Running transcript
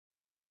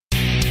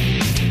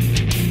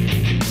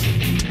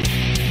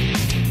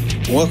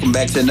Welcome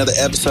back to another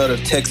episode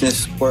of Texans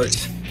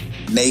Sports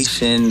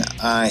Nation.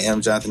 I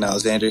am Jonathan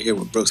Alexander here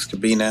with Brooks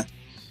Cabina.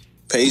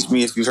 Page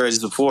me if you've heard this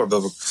before,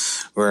 but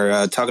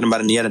we're talking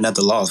about yet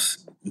another loss.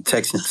 The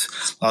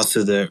Texans lost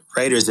to the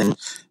Raiders, and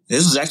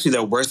this was actually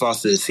their worst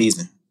loss of the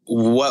season.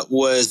 What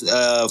was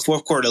a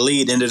fourth quarter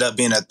lead ended up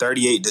being a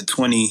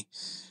 38-20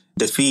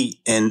 defeat,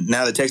 and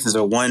now the Texans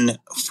are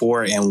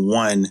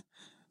 1-4-1.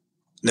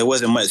 There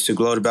wasn't much to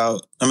gloat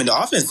about. I mean, the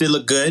offense did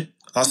look good.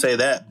 I'll say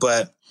that,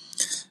 but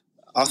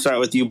I'll start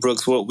with you,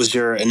 Brooks. What was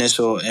your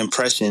initial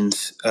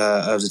impressions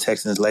of the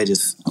Texans'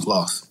 latest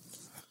loss?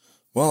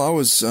 Well, I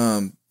was,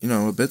 a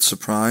bit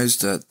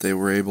surprised that they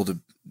were able to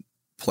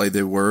play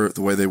the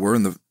way they were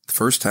in the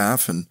first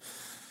half and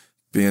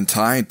being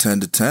tied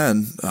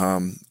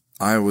 10-10.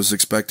 I was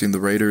expecting the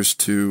Raiders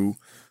to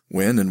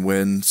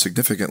win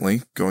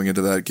significantly going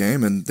into that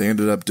game, and they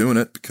ended up doing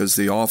it because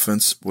the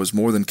offense was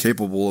more than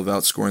capable of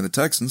outscoring the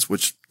Texans,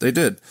 which they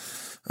did.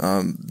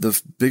 The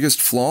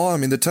biggest flaw,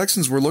 the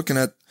Texans were looking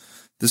at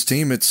this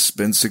team. It's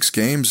been 6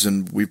 games,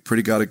 and we've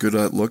pretty got a good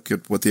look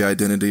at what the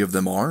identity of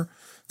them are.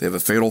 They have a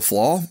fatal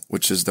flaw,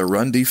 which is their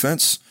run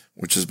defense,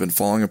 which has been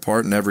falling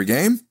apart in every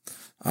game.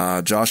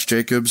 Josh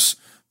Jacobs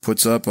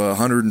puts up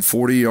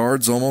 140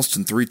 yards almost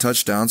and 3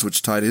 touchdowns,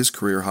 which tied his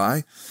career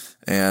high.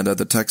 And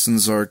the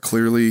Texans are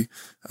clearly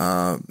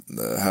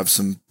have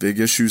some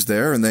big issues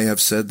there, and they have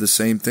said the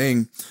same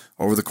thing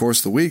over the course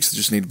of the weeks. They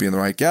just need to be in the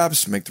right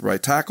gaps, make the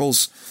right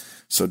tackles.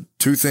 So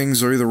 2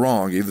 things are either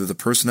wrong. Either the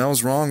personnel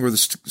is wrong or the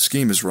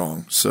scheme is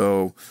wrong.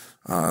 So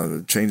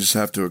changes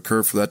have to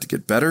occur for that to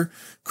get better.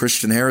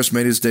 Christian Harris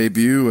made his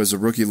debut as a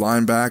rookie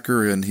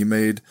linebacker, and he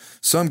made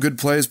some good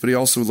plays, but he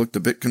also looked a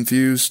bit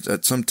confused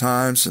at some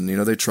times. And,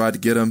 they tried to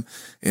get him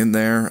in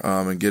there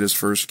and get his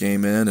first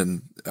game in.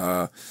 And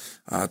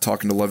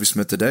talking to Lovie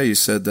Smith today, he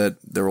said that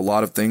there were a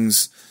lot of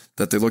things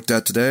that they looked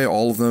at today.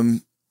 All of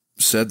them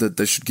said that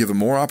they should give him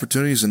more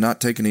opportunities and not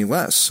take any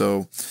less.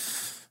 So,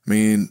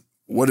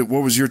 what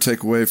was your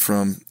takeaway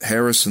from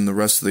Harris and the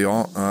rest of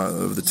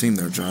the team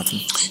there, Jonathan?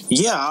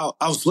 Yeah,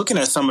 I was looking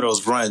at some of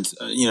those runs.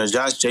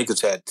 Josh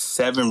Jacobs had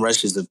 7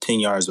 rushes of 10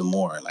 yards or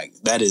more. Like,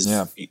 that is,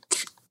 I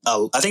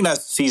think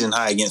that's season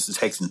high against the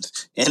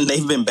Texans, and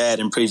they've been bad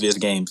in previous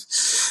games.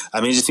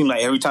 It just seemed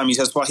like every time he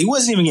touched the ball, he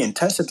wasn't even getting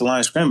touched at the line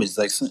of scrimmage.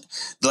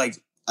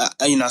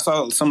 I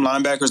saw some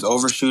linebackers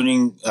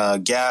overshooting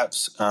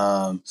gaps.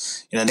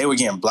 They were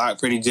getting blocked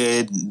pretty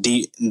good.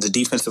 The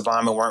defensive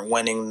linemen weren't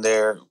winning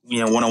their,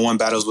 one-on-one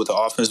battles with the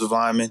offensive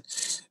linemen.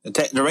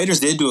 The Raiders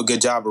did do a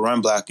good job of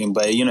run blocking,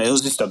 but, it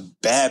was just a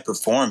bad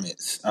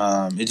performance.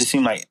 It just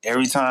seemed like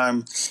every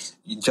time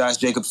Josh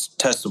Jacobs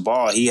touched the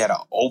ball, he had an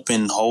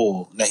open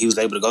hole that he was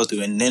able to go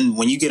through. And then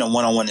when you get him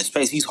one-on-one in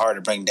space, he's hard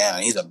to bring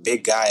down. He's a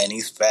big guy, and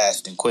he's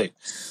fast and quick.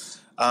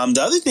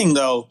 The other thing,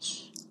 though,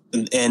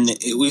 and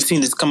we've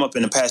seen this come up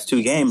in the past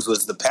 2 games,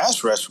 was the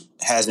pass rush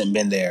hasn't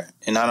been there.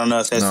 And I don't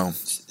know if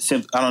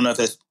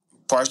that's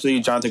partially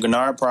Jonathan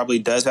Grenard probably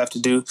does have to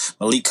do.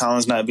 Malik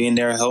Collins not being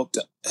there helped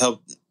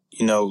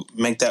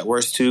make that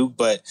worse too.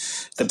 But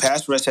the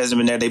pass rush hasn't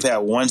been there. They've had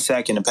 1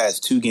 sack in the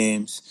past 2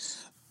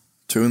 games.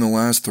 2 in the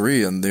last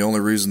 3, and the only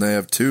reason they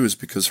have 2 is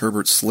because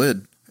Herbert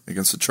slid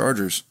against the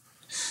Chargers.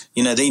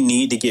 They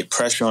need to get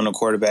pressure on the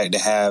quarterback to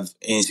have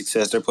any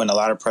success. They're putting a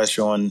lot of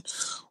pressure on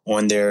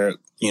their,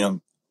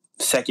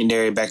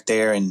 secondary back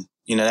there, and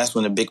that's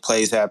when the big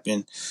plays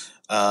happen.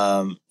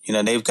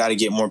 They've got to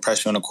get more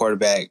pressure on the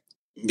quarterback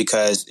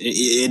because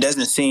it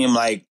doesn't seem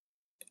like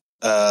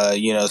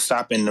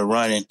stopping the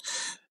running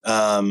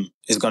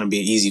is going to be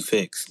an easy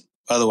fix.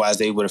 Otherwise,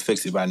 they would have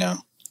fixed it by now.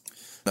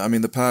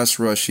 The pass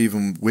rush,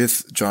 even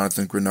with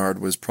Jonathan Grenard,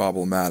 was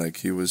problematic.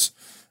 He was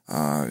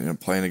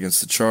playing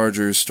against the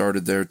Chargers,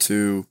 started there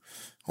too,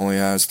 only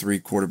has 3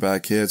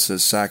 quarterback hits, a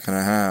sack and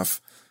a half.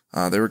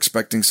 They were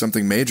expecting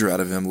something major out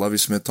of him. Lovie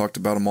Smith talked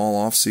about him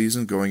all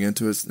offseason, going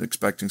into it,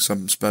 expecting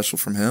something special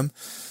from him.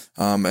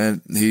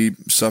 And he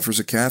suffers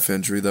a calf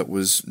injury that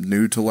was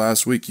new to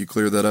last week. You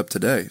cleared that up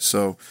today.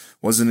 So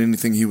wasn't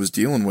anything he was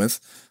dealing with.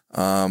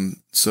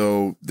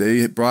 So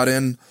they brought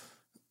in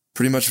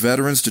pretty much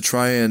veterans to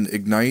try and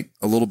ignite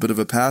a little bit of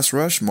a pass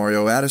rush.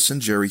 Mario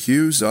Addison, Jerry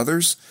Hughes,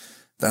 others.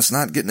 That's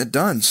not getting it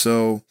done.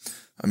 So,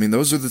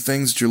 those are the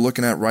things that you're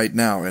looking at right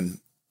now. And,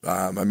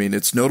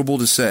 it's notable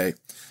to say,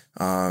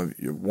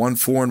 you're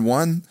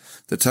 1-4-1.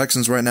 The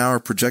Texans right now are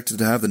projected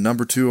to have the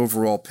number 2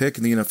 overall pick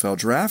in the NFL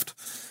draft.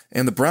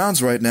 And the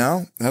Browns right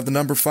now have the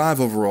number 5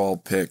 overall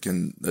pick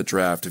in the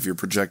draft if you're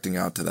projecting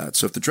out to that.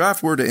 So if the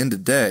draft were to end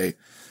today,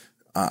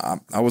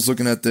 I was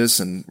looking at this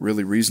and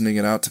really reasoning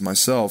it out to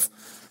myself.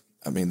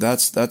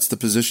 That's the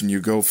position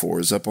you go for,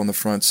 is up on the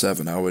front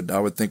 7. I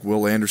would think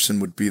Will Anderson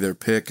would be their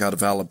pick out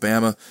of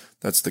Alabama.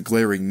 That's the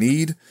glaring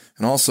need.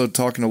 And also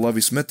talking to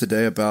Lovie Smith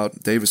today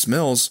about Davis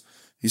Mills,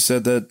 he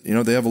said that,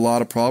 they have a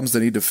lot of problems they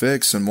need to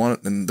fix, and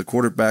the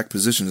quarterback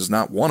position is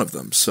not one of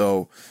them.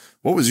 So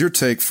what was your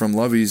take from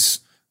Lovie's,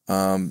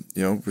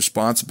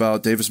 response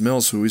about Davis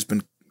Mills, who he's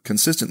been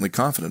consistently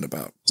confident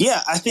about?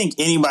 Yeah, I think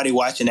anybody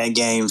watching that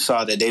game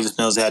saw that Davis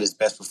Mills had his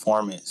best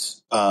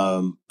performance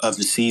of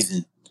the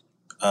season.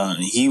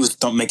 He was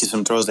making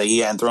some throws that he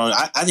hadn't thrown.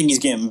 I think he's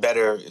getting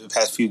better the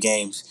past few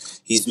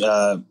games. He's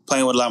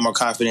playing with a lot more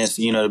confidence.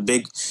 The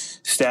big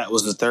stat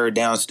was the third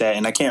down stat,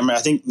 and I can't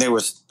remember.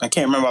 I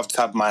can't remember off the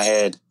top of my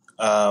head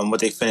what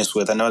they finished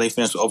with. I know they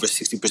finished with over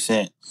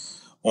 60%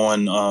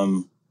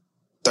 on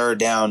third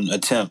down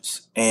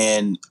attempts,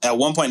 and at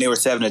one point they were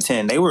 7 of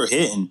 10. They were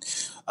hitting.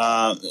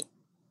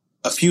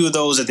 A few of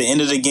those at the end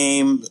of the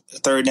game,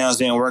 third downs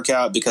didn't work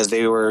out because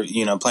they were,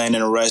 playing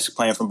in a rush,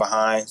 playing from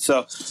behind.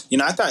 So,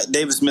 I thought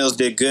Davis Mills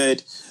did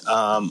good.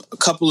 A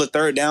couple of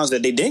third downs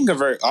that they didn't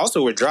convert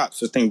also were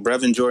drops. I think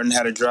Brevin Jordan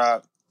had a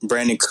drop.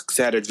 Brandon Cooks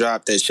had a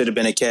drop that should have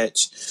been a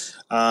catch.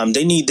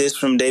 They need this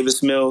from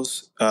Davis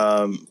Mills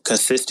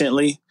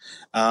consistently.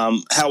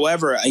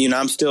 However,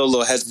 I'm still a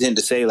little hesitant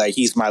to say, like,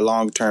 he's my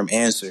long-term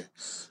answer.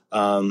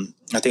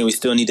 I think we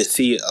still need to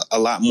see a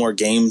lot more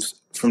games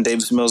from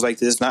Davis Mills like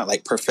this. Not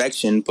like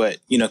perfection, but,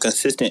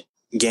 consistent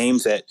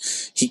games that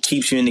he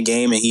keeps you in the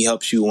game and he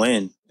helps you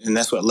win. And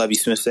that's what Lovie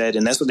Smith said.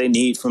 And that's what they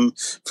need from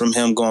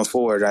him going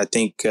forward. I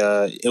think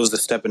it was a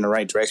step in the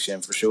right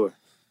direction for sure.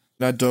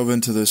 I dove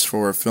into this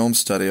for a film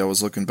study. I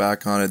was looking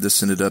back on it.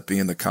 This ended up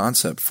being the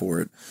concept for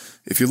it.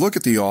 If you look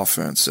at the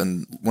offense,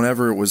 and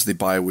whenever it was the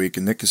bye week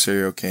and Nick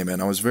Caserio came in,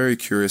 I was very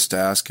curious to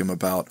ask him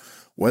about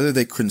whether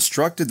they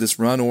constructed this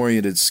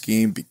run-oriented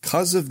scheme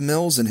because of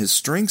Mills and his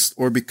strengths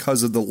or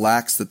because of the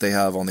lacks that they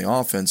have on the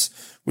offense,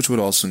 which would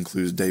also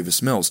include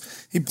Davis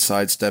Mills. He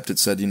sidestepped it,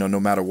 said, no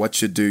matter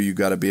what you do, you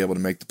got to be able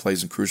to make the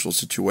plays in crucial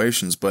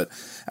situations. But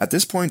at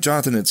this point,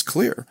 Jonathan, it's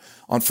clear.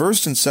 On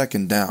first and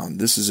second down,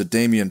 this is a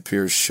Dameon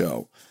Pierce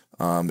show.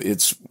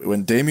 It's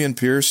when Dameon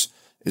Pierce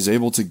is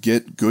able to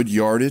get good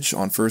yardage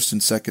on first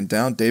and second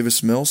down,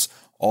 Davis Mills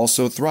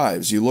also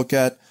thrives. You look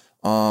at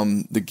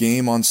the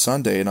game on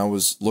Sunday, and I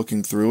was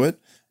looking through it,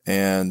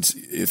 and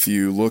if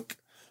you look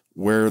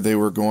where they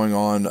were going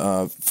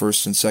on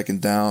first and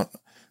second down,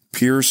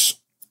 Pierce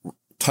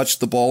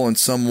touched the ball in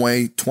some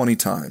way 20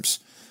 times.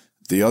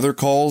 The other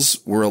calls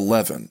were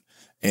 11,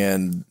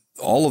 and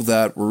all of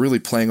that were really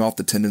playing off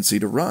the tendency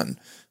to run.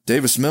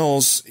 Davis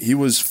Mills, he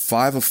was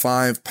 5 of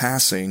 5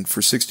 passing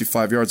for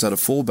 65 yards out of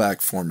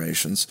fullback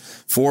formations,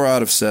 4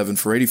 out of 7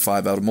 for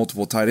 85 out of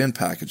multiple tight end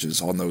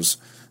packages on those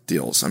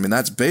deals. I mean,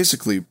 that's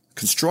basically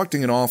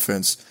constructing an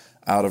offense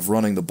out of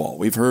running the ball.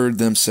 We've heard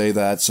them say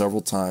that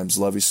several times,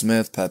 Lovie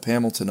Smith, Pep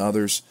Hamilton,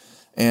 others,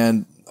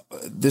 and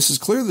this is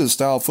clearly the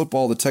style of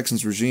football the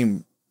Texans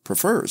regime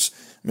prefers.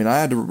 I mean, I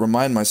had to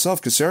remind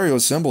myself, Caserio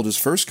assembled his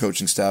first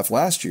coaching staff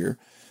last year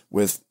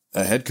with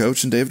a head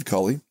coach in David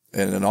Culley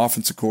and an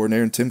offensive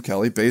coordinator in Tim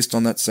Kelly based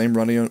on that same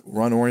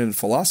run-oriented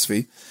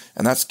philosophy,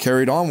 and that's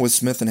carried on with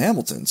Smith and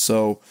Hamilton.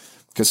 So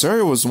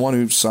Caserio was the one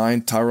who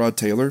signed Tyrod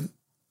Taylor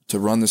to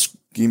run this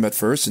scheme at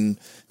first, and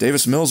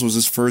Davis Mills was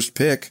his first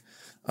pick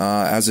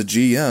as a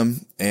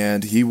GM,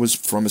 and he was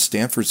from a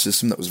Stanford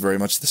system that was very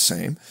much the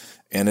same,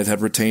 and it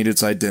had retained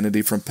its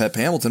identity from Pep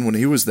Hamilton when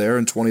he was there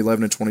in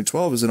 2011 and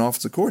 2012 as an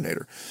offensive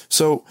coordinator.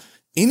 So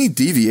any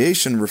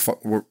deviation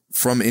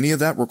from any of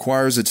that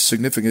requires a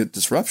significant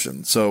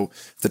disruption. So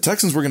if the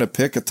Texans were going to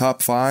pick a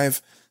top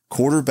 5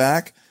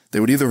 quarterback, they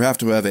would either have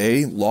to have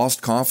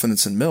lost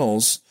confidence in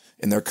Mills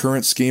in their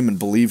current scheme and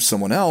believe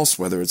someone else,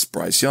 whether it's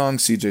Bryce Young,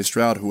 CJ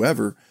Stroud,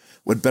 whoever,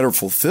 would better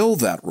fulfill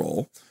that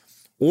role,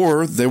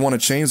 or they want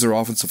to change their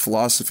offensive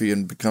philosophy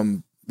and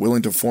become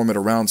willing to form it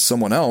around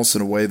someone else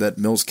in a way that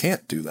Mills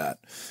can't do that.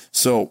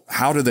 So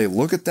how do they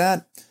look at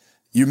that?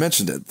 You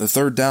mentioned it, the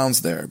third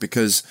downs there,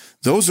 because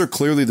those are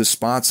clearly the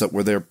spots that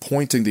where they're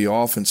pointing the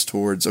offense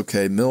towards,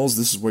 okay, Mills,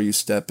 this is where you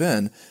step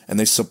in, and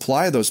they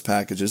supply those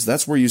packages.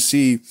 That's where you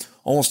see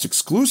almost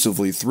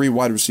exclusively 3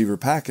 wide receiver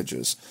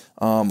packages.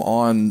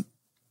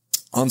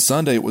 On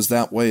Sunday, it was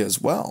that way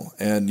as well,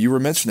 and you were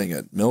mentioning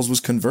it. Mills was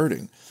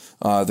converting.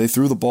 They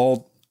threw the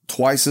ball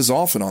twice as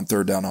often on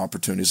third down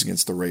opportunities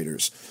against the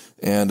Raiders,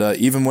 and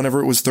even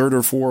whenever it was 3rd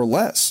or 4 or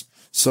less.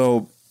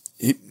 So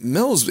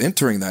Mills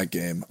entering that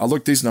game, I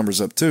looked these numbers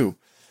up too.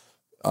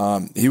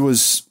 He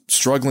was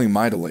struggling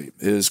mightily.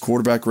 His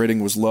quarterback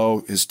rating was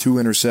low. His 2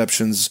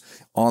 interceptions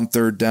on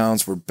third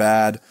downs were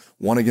bad.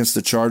 One against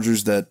the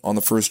Chargers that on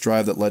the first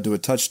drive that led to a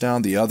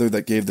touchdown. The other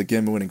that gave the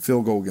game-winning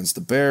field goal against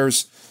the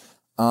Bears.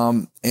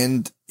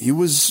 And he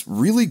was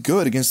really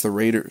good against the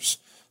Raiders.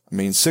 I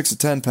mean, 6 of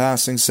 10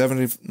 passing,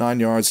 79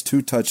 yards,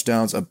 2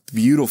 touchdowns, a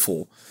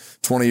beautiful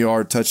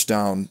 20-yard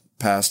touchdown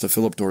pass to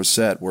Philip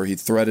Dorsett where he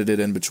threaded it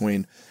in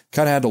between.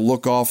 Kind of had to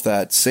look off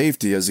that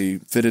safety as he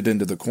fitted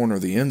into the corner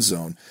of the end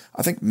zone.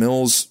 I think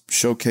Mills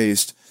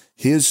showcased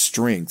his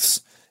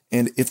strengths.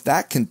 And if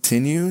that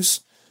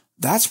continues,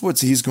 that's what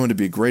he's going to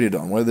be graded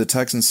on. Whether the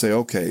Texans say,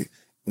 okay,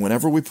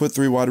 whenever we put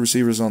 3 wide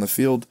receivers on the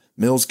field,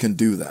 Mills can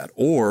do that.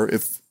 Or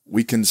if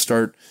we can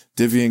start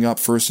divvying up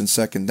first and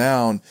second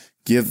down,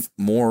 give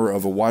more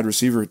of a wide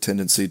receiver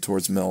tendency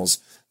towards Mills,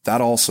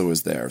 that also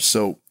is there.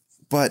 So,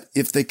 but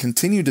if they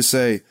continue to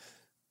say,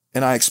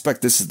 and I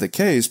expect this is the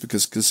case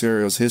because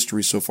Caserio's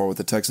history so far with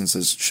the Texans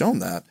has shown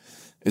that,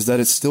 is that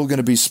it's still going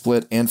to be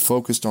split and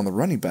focused on the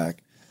running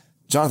back.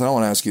 Jonathan, I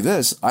want to ask you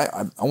this.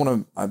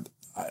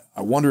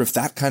 I wonder if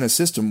that kind of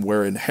system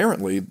where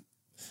inherently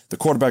the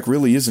quarterback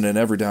really isn't an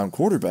every down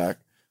quarterback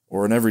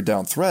or an every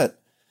down threat,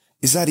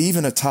 is that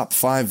even a top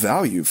 5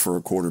 value for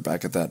a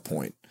quarterback at that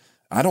point?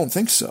 I don't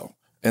think so.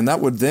 And that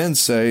would then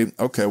say,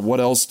 okay, what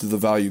else did the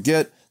value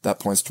get? That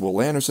points to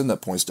Will Anderson.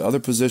 That points to other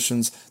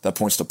positions. That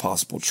points to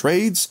possible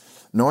trades.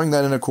 Knowing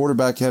that in a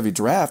quarterback-heavy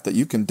draft that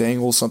you can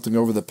dangle something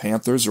over the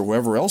Panthers or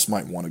whoever else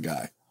might want a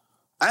guy.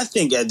 I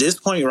think at this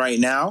point right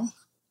now,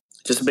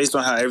 just based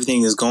on how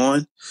everything is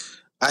going,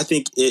 I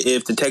think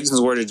if the Texans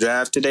were to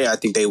draft today, I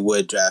think they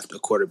would draft a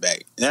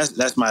quarterback.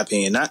 That's my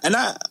opinion. And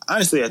I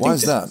honestly, I think why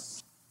is that?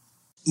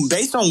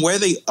 Based on where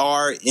they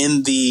are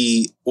in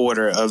the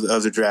order of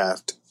the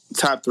draft,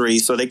 top 3,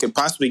 so they could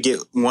possibly get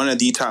one of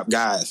the top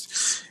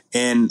guys.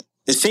 And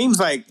it seems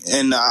like,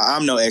 and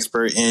I'm no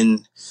expert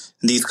in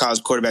these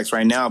college quarterbacks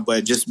right now,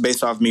 but just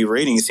based off me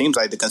reading, it seems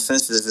like the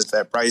consensus is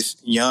that Bryce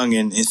Young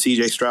and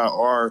C.J. Stroud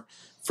are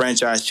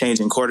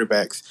franchise-changing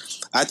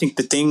quarterbacks. I think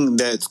the thing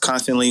that's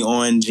constantly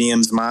on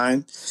GM's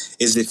mind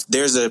is if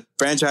there's a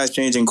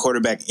franchise-changing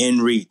quarterback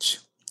in reach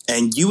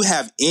and you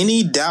have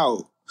any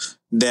doubt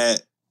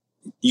that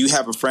you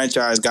have a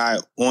franchise guy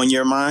on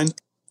your mind,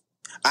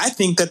 I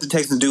think that the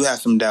Texans do have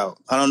some doubt.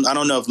 I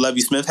don't know if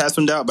Lovie Smith has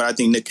some doubt, but I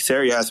think Nick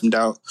Caserio has some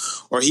doubt,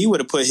 or he would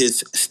have put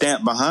his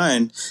stamp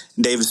behind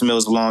Davis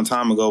Mills a long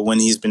time ago when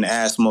he's been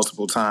asked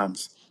multiple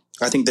times.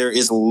 I think there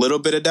is a little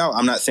bit of doubt.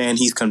 I'm not saying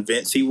he's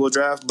convinced he will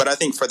draft, but I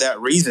think for that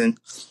reason,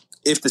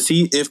 if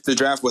the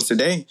draft was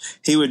today,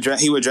 he would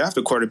draft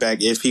a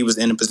quarterback if he was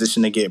in a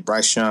position to get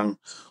Bryce Young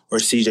or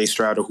C.J.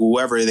 Stroud or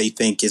whoever they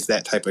think is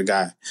that type of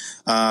guy.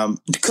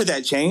 Could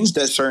that change?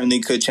 That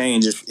certainly could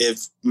change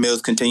if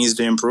Mills continues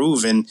to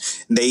improve and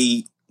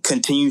they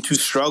continue to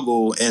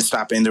struggle in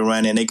stopping the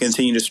run and they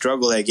continue to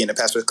struggle at getting a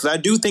pass rusher. Because I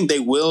do think they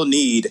will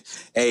need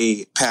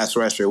a pass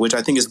rusher, which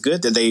I think is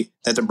good that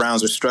the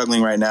Browns are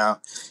struggling right now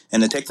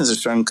and the Texans are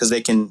struggling because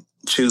they can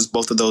choose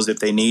both of those if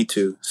they need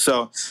to.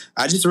 So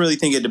I just really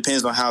think it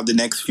depends on how the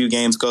next few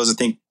games goes. I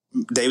think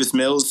Davis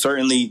Mills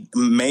certainly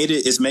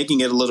is making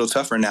it a little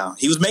tougher now.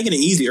 He was making it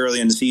easy early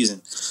in the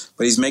season,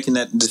 but he's making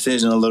that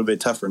decision a little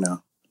bit tougher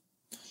now.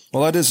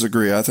 Well, I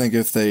disagree. I think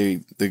if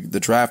the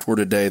draft were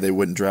today, they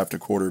wouldn't draft a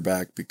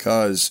quarterback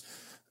because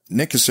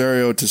Nick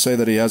Caserio, to say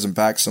that he hasn't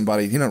backed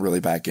somebody, he don't really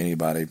back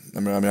anybody. I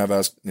mean, I've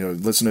asked,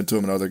 listening to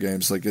him in other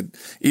games,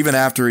 even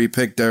after he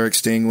picked Derek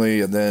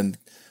Stingley and then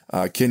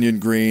Kenyon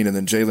Green and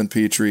then Jalen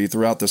Petrie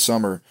throughout the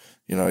summer,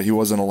 he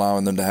wasn't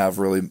allowing them to have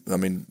really,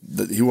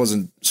 he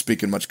wasn't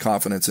speaking much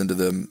confidence into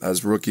them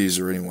as rookies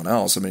or anyone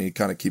else. I mean, he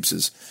kind of keeps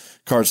his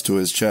cards to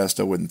his chest.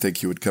 I wouldn't think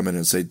he would come in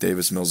and say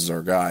Davis Mills is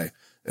our guy.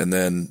 And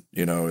then,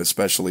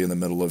 especially in the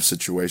middle of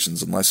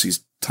situations, unless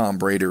he's Tom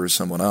Brady or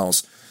someone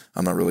else,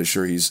 I'm not really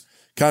sure he's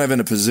kind of in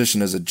a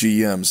position as a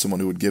GM,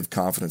 someone who would give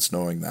confidence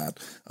knowing that.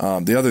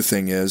 The other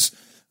thing is,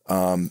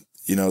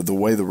 the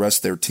way the rest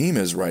of their team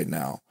is right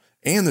now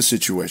and the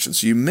situation.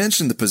 So you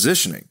mentioned the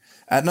positioning.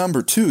 At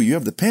number 2, you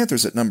have the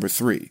Panthers at number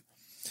 3.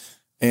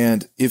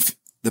 And if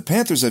the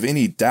Panthers have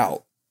any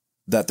doubt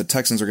that the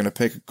Texans are going to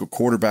pick a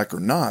quarterback or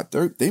not,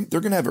 they're going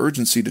to have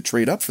urgency to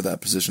trade up for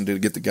that position to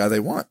get the guy they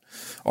want.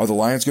 Are the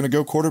Lions going to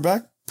go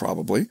quarterback?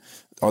 Probably.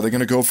 Are they going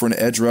to go for an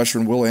edge rusher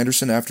and Will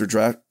Anderson after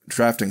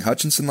drafting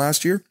Hutchinson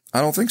last year? I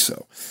don't think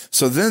so.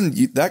 So then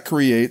that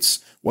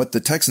creates what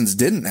the Texans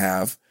didn't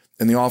have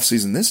in the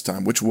offseason this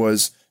time, which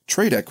was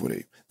trade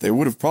equity. They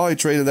would have probably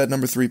traded that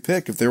number 3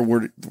 pick if there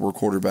were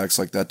quarterbacks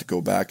like that to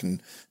go back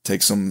and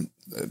take some.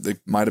 They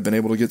might have been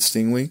able to get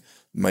Stingley,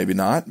 maybe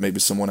not, maybe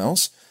someone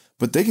else.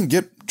 But they can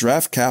get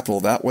draft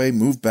capital that way,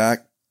 move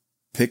back,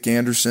 pick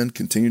Anderson,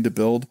 continue to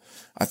build.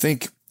 I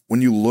think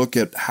when you look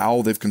at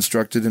how they've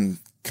constructed and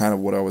kind of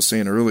what I was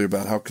saying earlier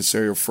about how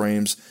Caserio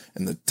frames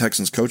and the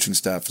Texans coaching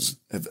staff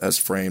has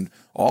framed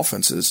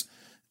offenses,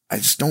 I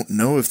just don't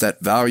know if that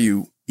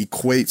value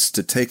equates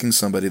to taking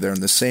somebody there in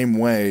the same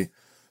way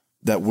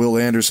that Will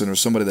Anderson or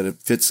somebody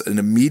that fits an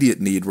immediate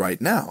need right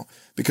now.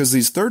 Because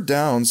these third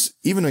downs,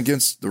 even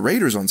against the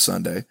Raiders on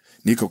Sunday,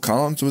 Nico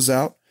Collins was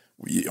out.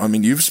 I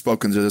mean, you've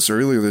spoken to this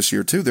earlier this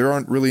year too. There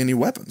aren't really any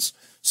weapons.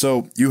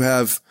 So you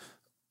have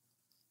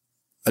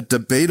a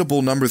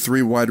debatable number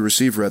 3 wide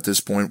receiver at this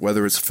point,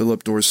 whether it's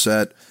Philip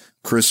Dorsett,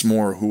 Chris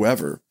Moore,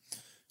 whoever.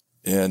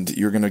 And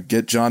you're going to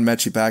get John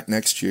Mechie back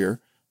next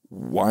year.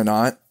 Why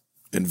not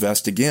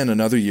invest again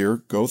another year,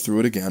 go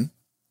through it again,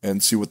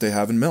 and see what they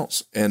have in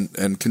Mills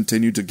and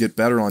continue to get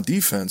better on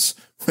defense,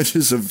 which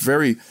is a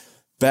very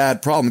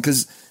bad problem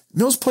because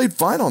Mills played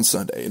fine on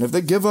Sunday. And if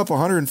they give up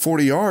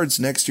 140 yards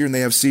next year and they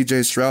have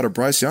C.J. Stroud or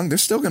Bryce Young, they're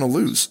still going to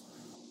lose.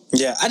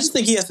 Yeah, I just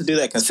think he has to do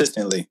that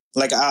consistently.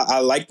 I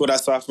liked what I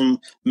saw from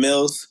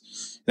Mills.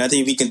 And I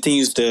think if he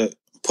continues to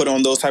put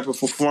on those type of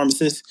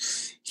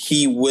performances,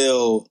 he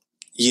will,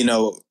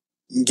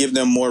 give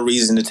them more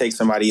reason to take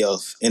somebody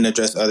else and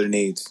address other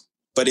needs.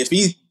 But if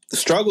he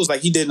struggles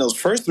like he did in those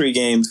first 3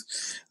 games,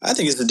 I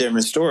think it's a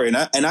different story. And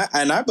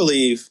I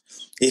believe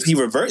if he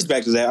reverts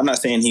back to that, I'm not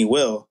saying he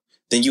will,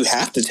 then you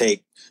have to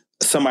take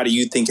somebody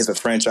you think is a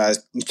franchise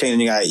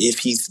changing guy if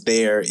he's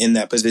there in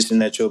that position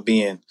that you'll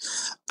be in.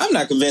 I'm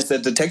not convinced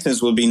that the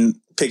Texans will be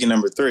picking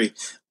number 3.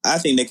 I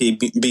think they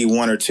could be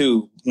 1 or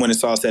 2 when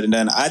it's all said and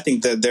done. I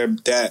think that they're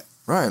that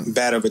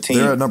bad of a team.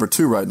 They're at number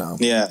 2 right now.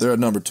 Yeah. They're at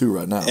number 2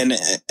 right now.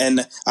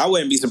 And I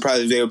wouldn't be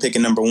surprised if they were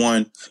picking number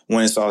 1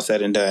 when it's all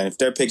said and done. If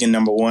they're picking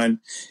number 1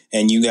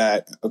 and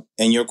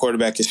your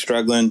quarterback is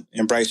struggling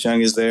and Bryce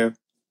Young is there,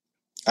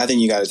 I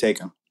think you got to take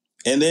him.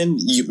 And then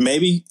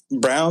maybe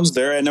Browns,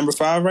 they're at number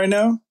 5 right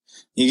now.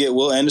 You get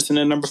Will Anderson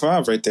at number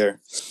 5 right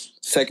there.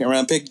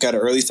 Second-round pick, got an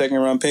early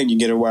second-round pick, you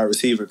get a wide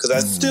receiver. Because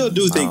I still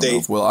do think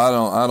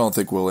I don't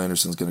think Will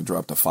Anderson's going to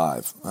drop to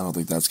 5. I don't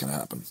think that's going to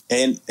happen.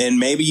 And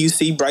maybe you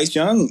see Bryce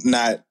Young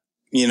not,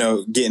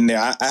 getting there.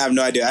 I have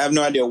no idea. I have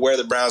no idea where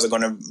the Browns are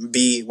going to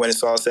be when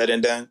it's all said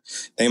and done.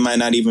 They might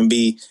not even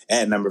be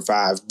at number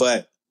 5.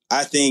 But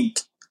I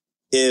think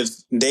if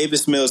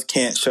Davis Mills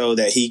can't show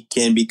that he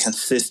can be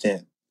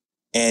consistent,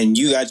 and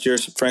you got your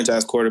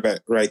franchise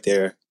quarterback right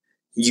there,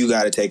 you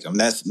got to take him.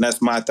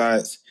 That's my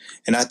thoughts.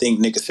 And I think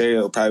Nick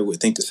Caserio probably would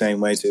think the same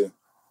way too.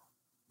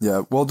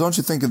 Yeah. Well, don't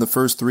you think in the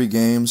first 3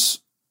 games,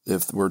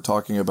 if we're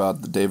talking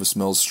about the Davis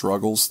Mills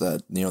struggles,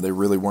 that, they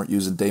really weren't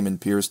using Dameon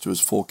Pierce to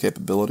his full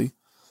capability?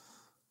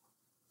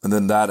 And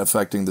then that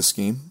affecting the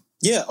scheme?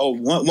 Yeah.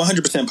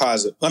 100%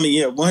 positive. I mean,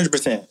 yeah,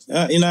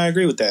 100%. I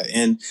agree with that.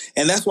 And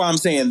that's why I'm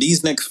saying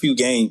these next few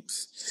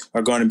games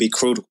are going to be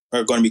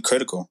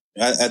critical.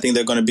 I think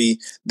they're going to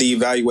be the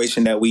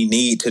evaluation that we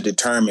need to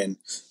determine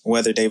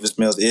whether Davis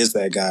Mills is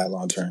that guy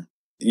long term.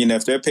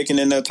 If they're picking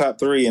in their top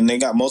 3 and they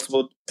got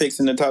multiple picks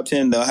in the top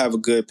 10, they'll have a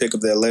good pick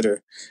of their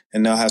litter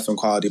and they'll have some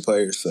quality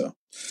players. So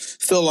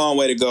still a long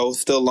way to go.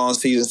 Still a long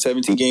season,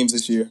 17 games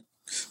this year.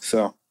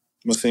 So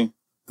we'll see.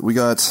 We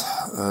got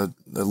a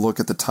look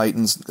at the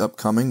Titans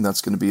upcoming.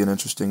 That's going to be an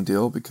interesting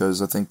deal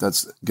because I think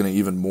that's going to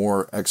even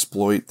more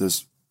exploit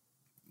this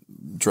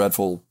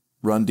dreadful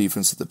run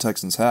defense that the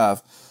Texans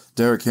have.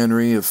 Derrick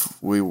Henry,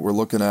 if we were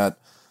looking at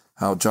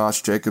how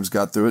Josh Jacobs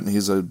got through it, and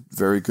he's a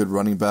very good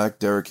running back,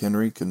 Derrick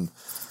Henry can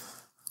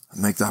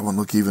make that one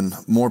look even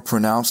more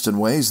pronounced in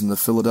ways. And the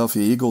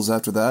Philadelphia Eagles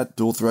after that,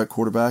 dual threat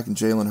quarterback and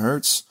Jalen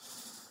Hurts.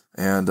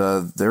 And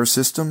their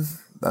system,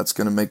 that's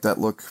going to make that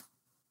look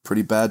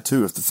pretty bad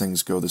too if the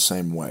things go the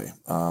same way.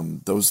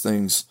 Those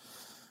things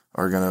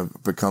are going to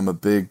become a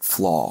big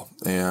flaw.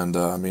 And,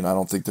 I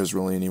don't think there's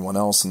really anyone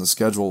else in the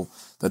schedule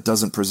that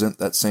doesn't present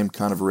that same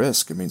kind of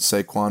risk.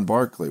 Saquon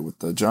Barkley with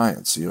the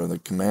Giants,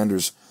 the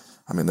Commanders,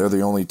 they're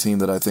the only team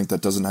that I think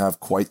that doesn't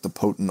have quite the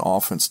potent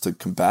offense to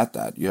combat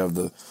that. You have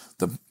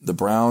the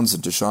Browns,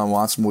 and Deshaun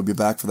Watson will be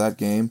back for that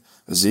game.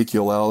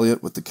 Ezekiel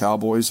Elliott with the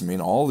Cowboys.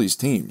 All these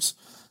teams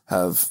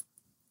have,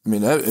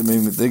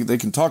 they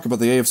can talk about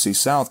the AFC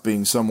South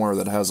being somewhere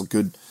that has a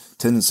good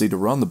tendency to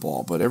run the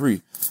ball, but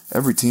every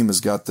team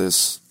has got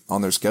this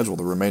on their schedule.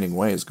 The remaining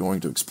way is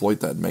going to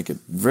exploit that and make it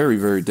very,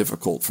 very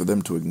difficult for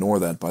them to ignore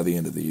that by the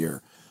end of the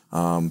year.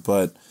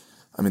 But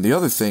the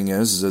other thing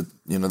is that,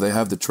 they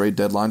have the trade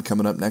deadline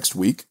coming up next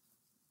week.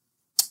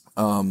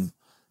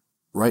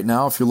 Right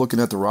now, if you're looking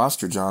at the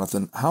roster,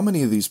 Jonathan, how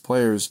many of these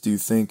players do you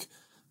think,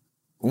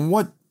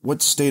 what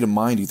state of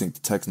mind do you think the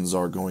Texans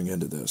are going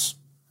into this?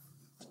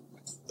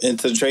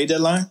 Into the trade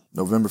deadline?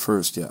 November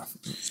 1st, yeah.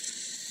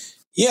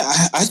 Yeah,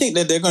 I think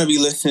that they're going to be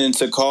listening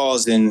to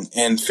calls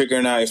and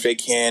figuring out if they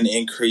can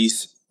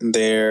increase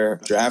their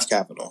draft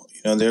capital.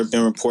 There have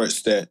been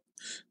reports that,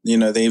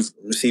 they've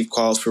received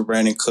calls for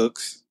Brandon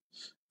Cooks.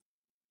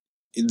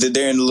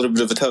 They're in a little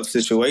bit of a tough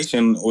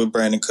situation with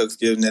Brandon Cooks,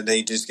 given that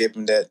they just gave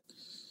him that,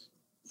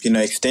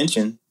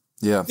 extension.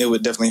 Yeah. It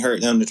would definitely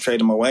hurt them to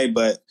trade him away.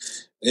 But,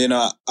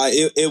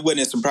 it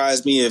wouldn't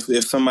surprise me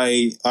if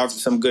somebody offered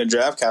some good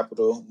draft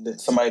capital,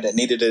 somebody that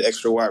needed an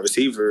extra wide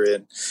receiver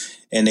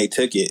and they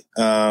took it.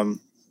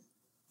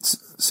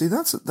 See,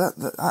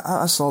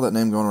 I saw that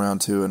name going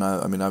around too. And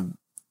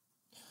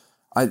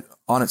I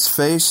on its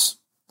face,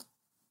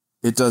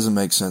 it doesn't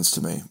make sense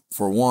to me.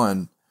 For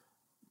one,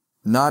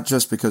 not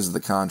just because of the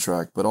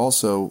contract, but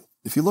also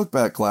if you look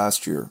back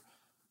last year,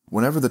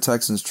 whenever the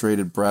Texans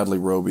traded Bradley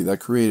Roby, that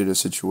created a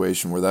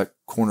situation where that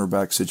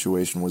cornerback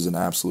situation was in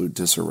absolute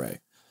disarray.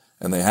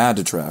 And they had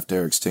to draft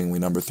Derek Stingley,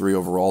 number 3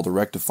 overall, to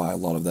rectify a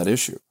lot of that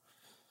issue.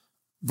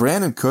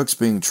 Brandon Cooks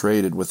being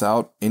traded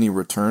without any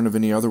return of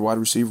any other wide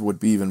receiver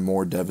would be even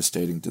more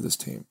devastating to this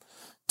team.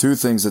 2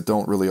 things that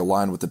don't really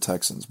align with the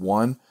Texans.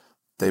 One,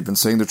 they've been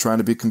saying they're trying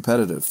to be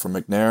competitive, from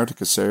McNair to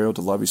Caserio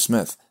to Lovie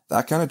Smith.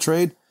 That kind of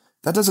trade,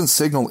 that doesn't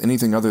signal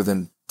anything other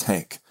than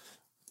tank.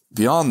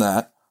 Beyond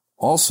that,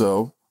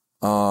 also,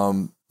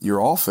 your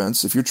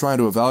offense, if you're trying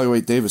to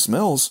evaluate Davis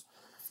Mills,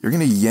 you're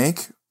going to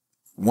yank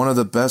one of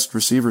the best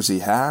receivers he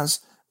has,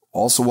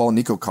 also while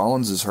Nico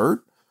Collins is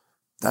hurt.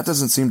 That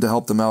doesn't seem to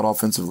help them out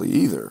offensively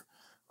either.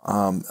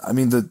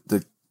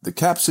 The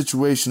cap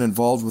situation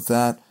involved with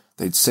that,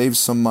 they'd save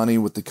some money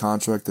with the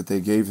contract that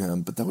they gave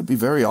him, but that would be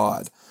very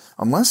odd.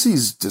 Unless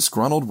he's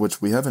disgruntled,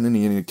 which we haven't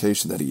any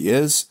indication that he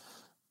is,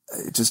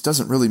 it just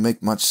doesn't really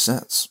make much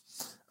sense.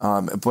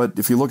 But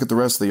if you look at the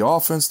rest of the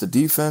offense, the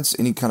defense,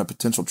 any kind of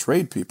potential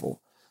trade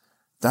people,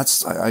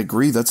 I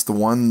agree. That's the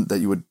one that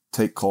you would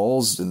take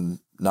calls and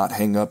not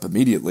hang up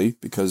immediately,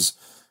 because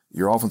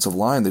your offensive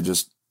line, they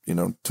just,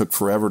 took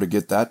forever to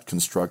get that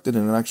constructed,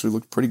 and it actually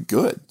looked pretty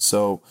good.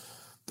 So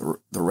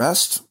the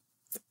rest,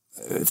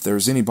 if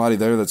there's anybody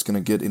there that's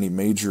going to get any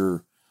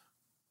major,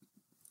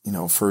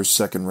 first,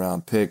 second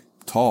round pick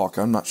talk,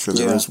 I'm not sure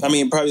there is one. I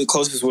mean, probably the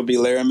closest would be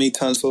Laramie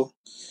Tunsil.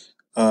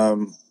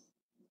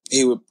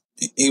 He would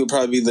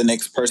probably be the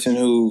next person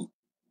who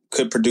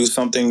could produce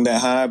something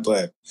that high,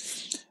 but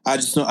I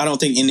don't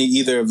think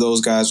either of those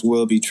guys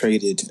will be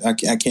traded. I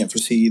can't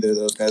foresee either of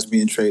those guys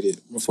being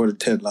traded before the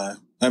deadline.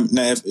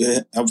 Now, if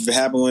it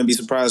happened, I wouldn't be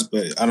surprised,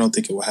 but I don't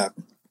think it will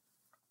happen.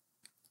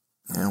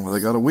 Yeah, well, they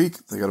got a week.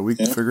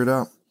 To figure it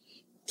out.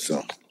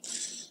 So,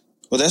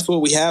 well, that's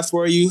what we have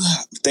for you.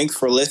 Thanks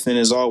for listening,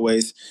 as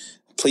always.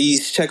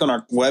 Please check on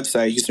our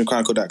website,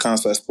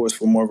 HoustonChronicle.com/sports,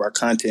 for more of our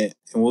content.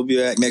 And we'll be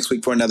back next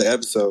week for another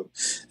episode.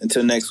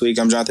 Until next week,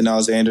 I'm Jonathan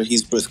Alexander.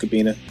 He's Bruce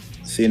Cabina.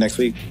 See you next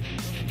week.